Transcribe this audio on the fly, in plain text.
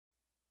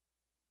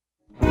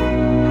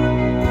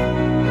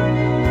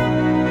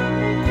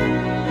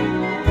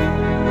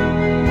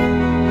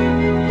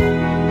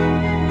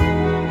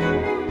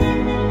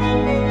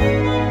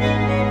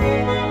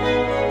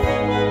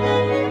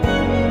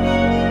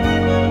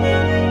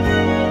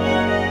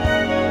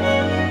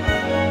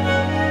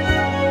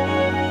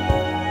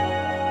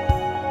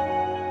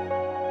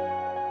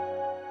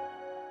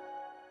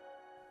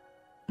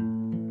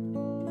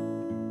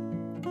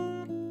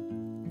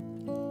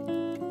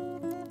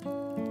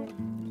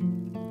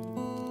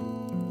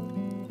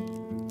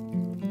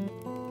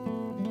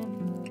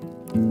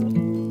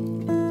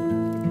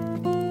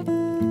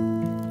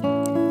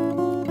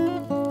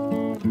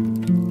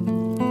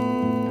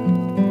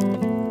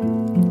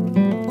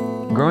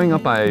Growing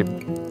up, I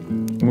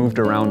moved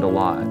around a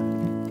lot,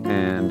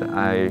 and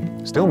I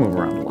still move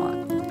around a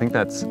lot. I think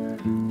that's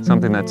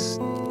something that's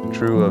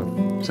true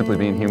of simply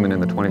being human in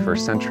the 21st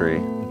century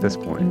at this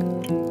point.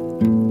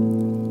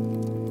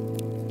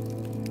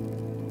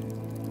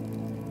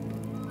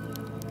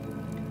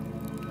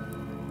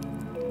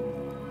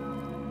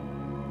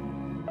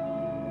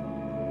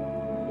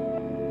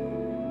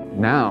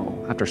 Now,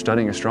 after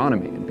studying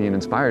astronomy and being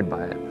inspired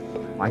by it,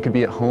 I could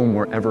be at home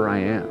wherever I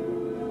am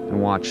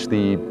and watch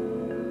the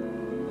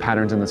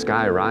patterns in the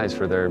sky rise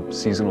for their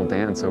seasonal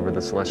dance over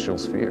the celestial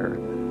sphere.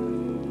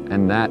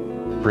 And that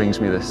brings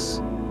me this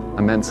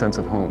immense sense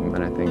of home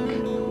that I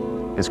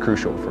think is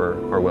crucial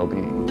for our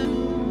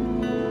well-being.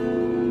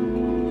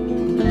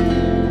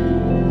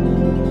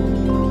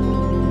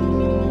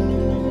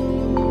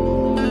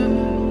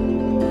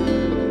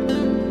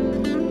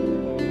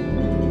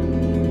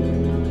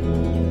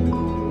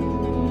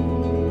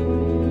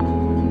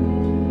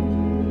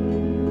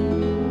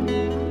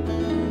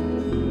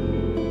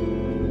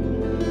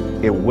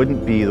 It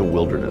wouldn't be the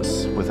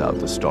wilderness without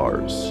the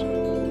stars.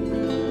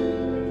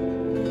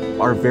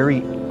 Our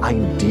very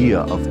idea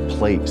of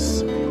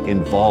place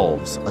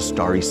involves a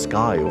starry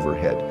sky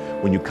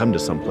overhead when you come to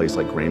some place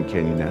like Grand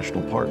Canyon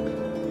National Park.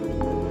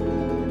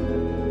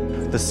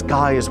 The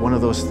sky is one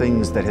of those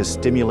things that has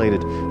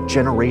stimulated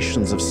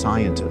generations of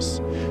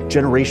scientists,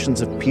 generations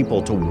of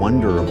people to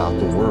wonder about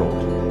the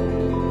world.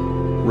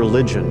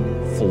 Religion,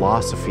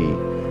 philosophy,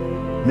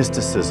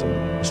 mysticism,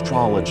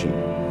 astrology,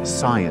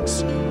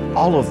 science,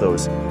 all of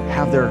those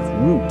have their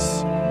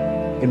roots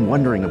in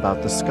wondering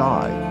about the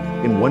sky,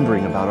 in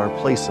wondering about our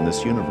place in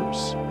this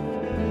universe.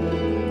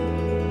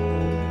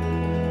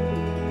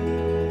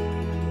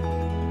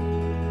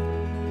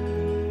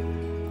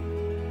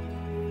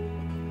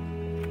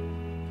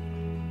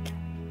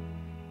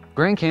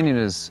 Grand Canyon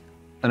is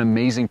an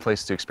amazing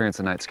place to experience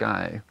the night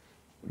sky.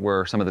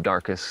 We're some of the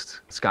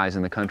darkest skies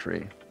in the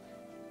country,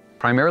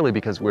 primarily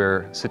because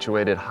we're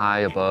situated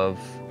high above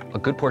a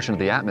good portion of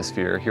the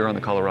atmosphere here on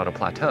the Colorado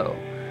Plateau.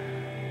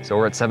 So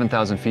we're at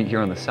 7,000 feet here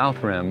on the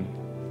south rim,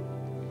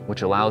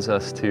 which allows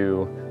us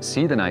to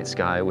see the night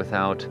sky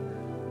without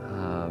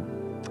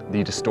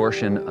the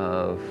distortion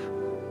of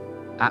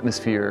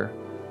atmosphere,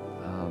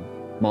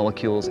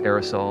 molecules,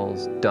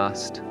 aerosols,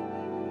 dust.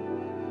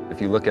 If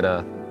you look at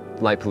a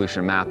light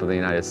pollution map of the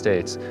United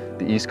States,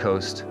 the East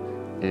Coast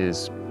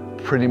is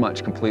pretty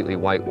much completely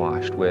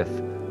whitewashed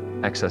with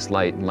excess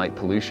light and light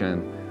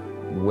pollution,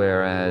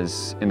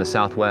 whereas in the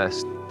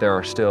Southwest, there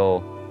are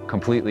still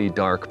completely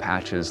dark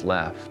patches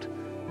left.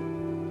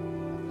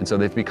 And so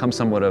they've become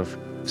somewhat of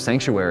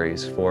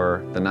sanctuaries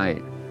for the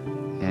night,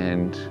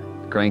 and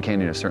Grand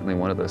Canyon is certainly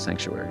one of those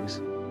sanctuaries.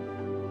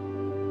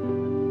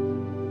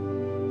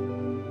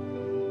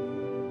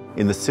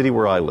 In the city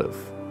where I live,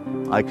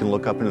 I can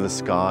look up into the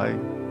sky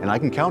and I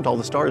can count all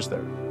the stars there.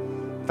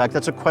 In fact,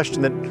 that's a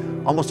question that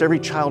almost every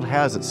child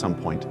has at some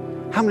point.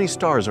 How many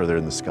stars are there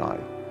in the sky?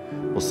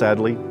 Well,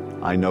 sadly,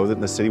 I know that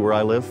in the city where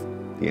I live,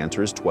 the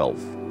answer is 12,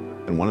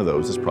 and one of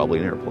those is probably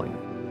an airplane.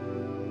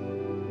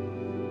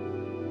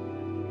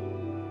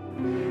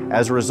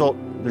 As a result,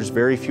 there's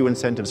very few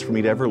incentives for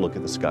me to ever look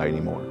at the sky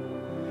anymore.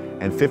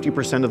 And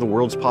 50% of the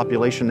world's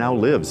population now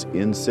lives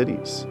in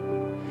cities.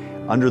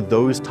 Under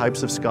those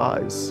types of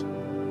skies,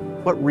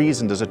 what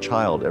reason does a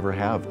child ever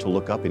have to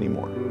look up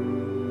anymore?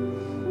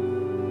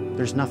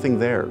 There's nothing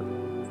there.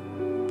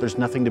 There's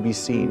nothing to be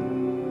seen.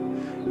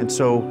 And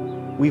so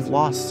we've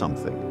lost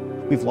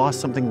something. We've lost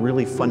something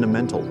really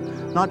fundamental,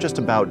 not just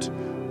about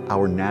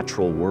our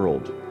natural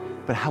world,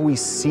 but how we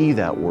see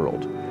that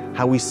world,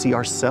 how we see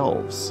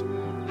ourselves,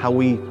 how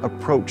we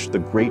approach the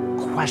great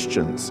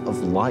questions of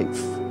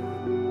life.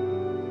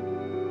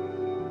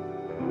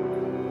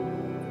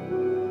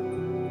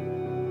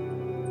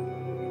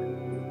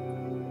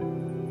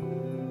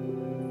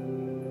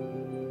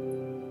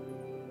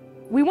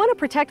 We want to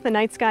protect the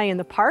night sky in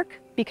the park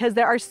because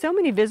there are so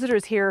many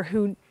visitors here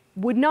who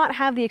would not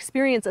have the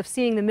experience of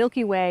seeing the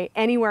Milky Way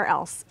anywhere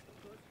else.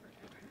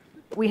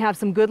 We have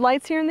some good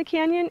lights here in the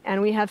canyon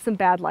and we have some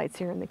bad lights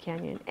here in the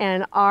canyon.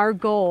 And our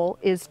goal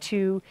is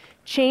to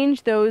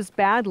change those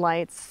bad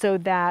lights so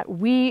that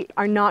we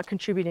are not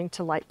contributing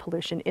to light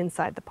pollution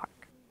inside the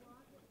park.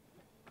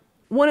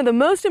 One of the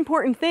most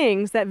important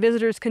things that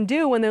visitors can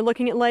do when they're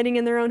looking at lighting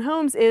in their own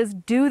homes is,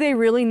 do they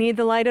really need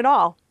the light at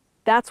all?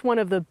 That's one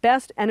of the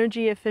best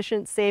energy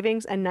efficient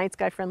savings and night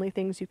sky friendly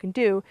things you can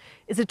do,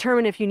 is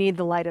determine if you need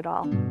the light at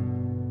all.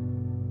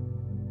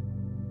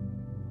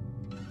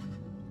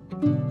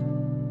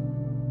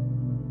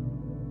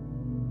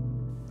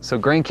 So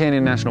Grand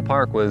Canyon National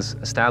Park was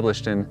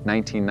established in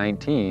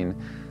 1919,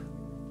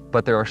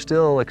 but there are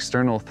still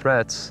external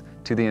threats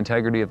to the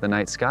integrity of the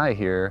night sky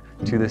here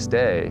to this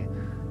day.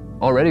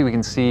 Already we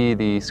can see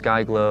the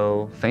sky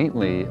glow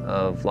faintly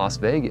of Las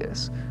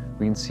Vegas.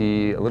 We can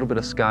see a little bit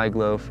of sky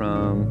glow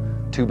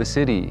from Tuba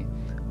City,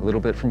 a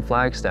little bit from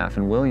Flagstaff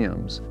and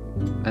Williams.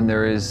 And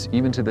there is,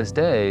 even to this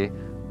day,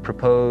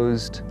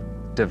 proposed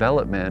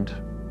development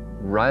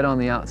right on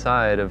the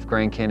outside of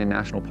Grand Canyon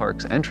National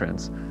Park's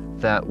entrance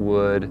that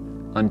would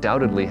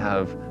undoubtedly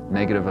have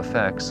negative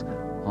effects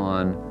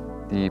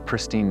on the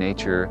pristine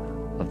nature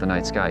of the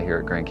night sky here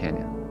at Grand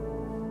Canyon.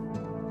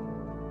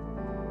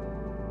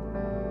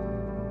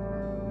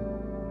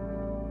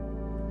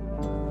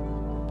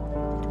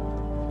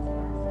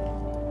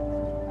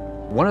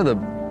 One of the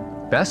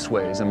best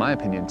ways, in my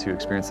opinion, to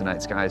experience the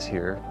night skies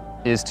here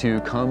is to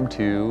come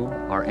to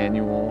our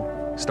annual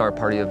Star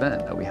Party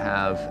event that we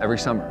have every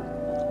summer.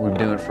 We've been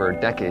doing it for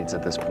decades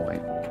at this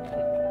point.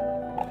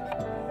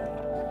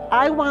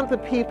 I want the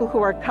people who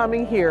are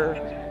coming here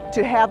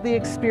to have the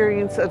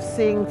experience of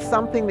seeing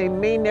something they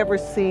may never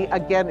see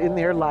again in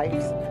their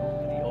lives.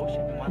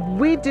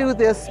 We do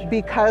this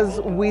because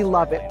we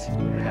love it.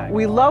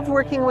 We love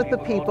working with the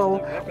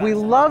people. We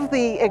love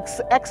the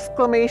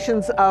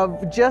exclamations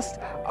of just,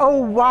 oh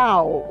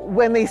wow,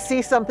 when they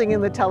see something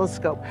in the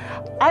telescope.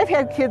 I've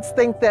had kids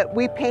think that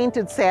we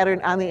painted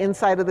Saturn on the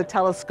inside of the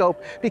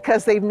telescope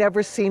because they've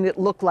never seen it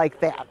look like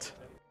that.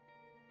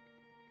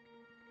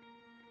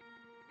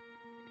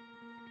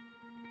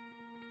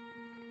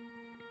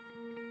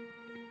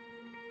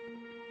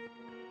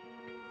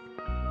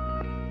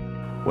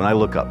 When I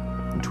look up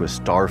into a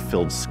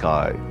star-filled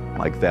sky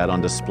like that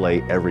on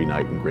display every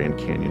night in Grand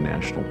Canyon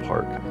National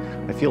Park,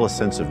 I feel a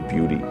sense of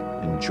beauty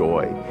and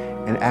joy,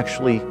 and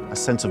actually a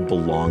sense of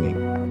belonging.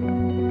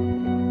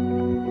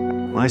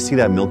 When I see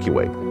that Milky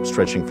Way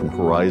stretching from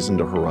horizon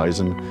to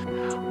horizon,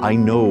 I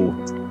know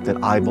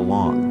that I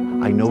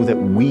belong. I know that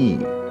we,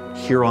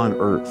 here on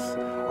Earth,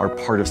 are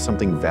part of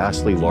something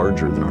vastly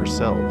larger than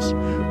ourselves.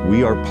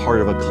 We are part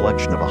of a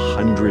collection of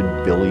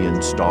 100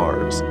 billion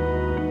stars.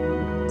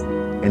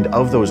 And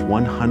of those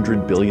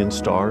 100 billion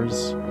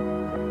stars,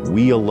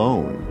 we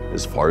alone,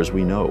 as far as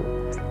we know,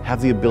 have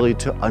the ability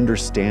to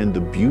understand the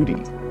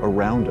beauty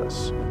around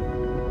us.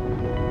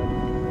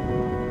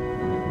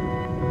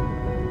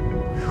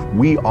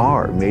 We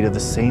are made of the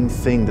same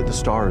thing that the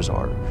stars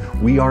are.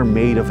 We are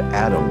made of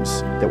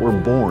atoms that were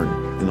born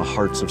in the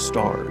hearts of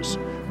stars.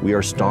 We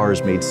are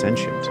stars made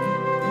sentient.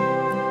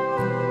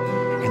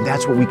 And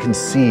that's what we can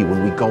see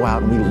when we go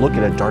out and we look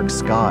at a dark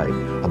sky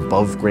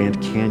above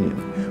Grand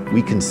Canyon.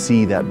 We can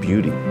see that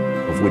beauty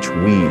of which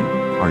we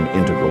are an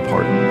integral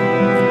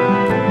part.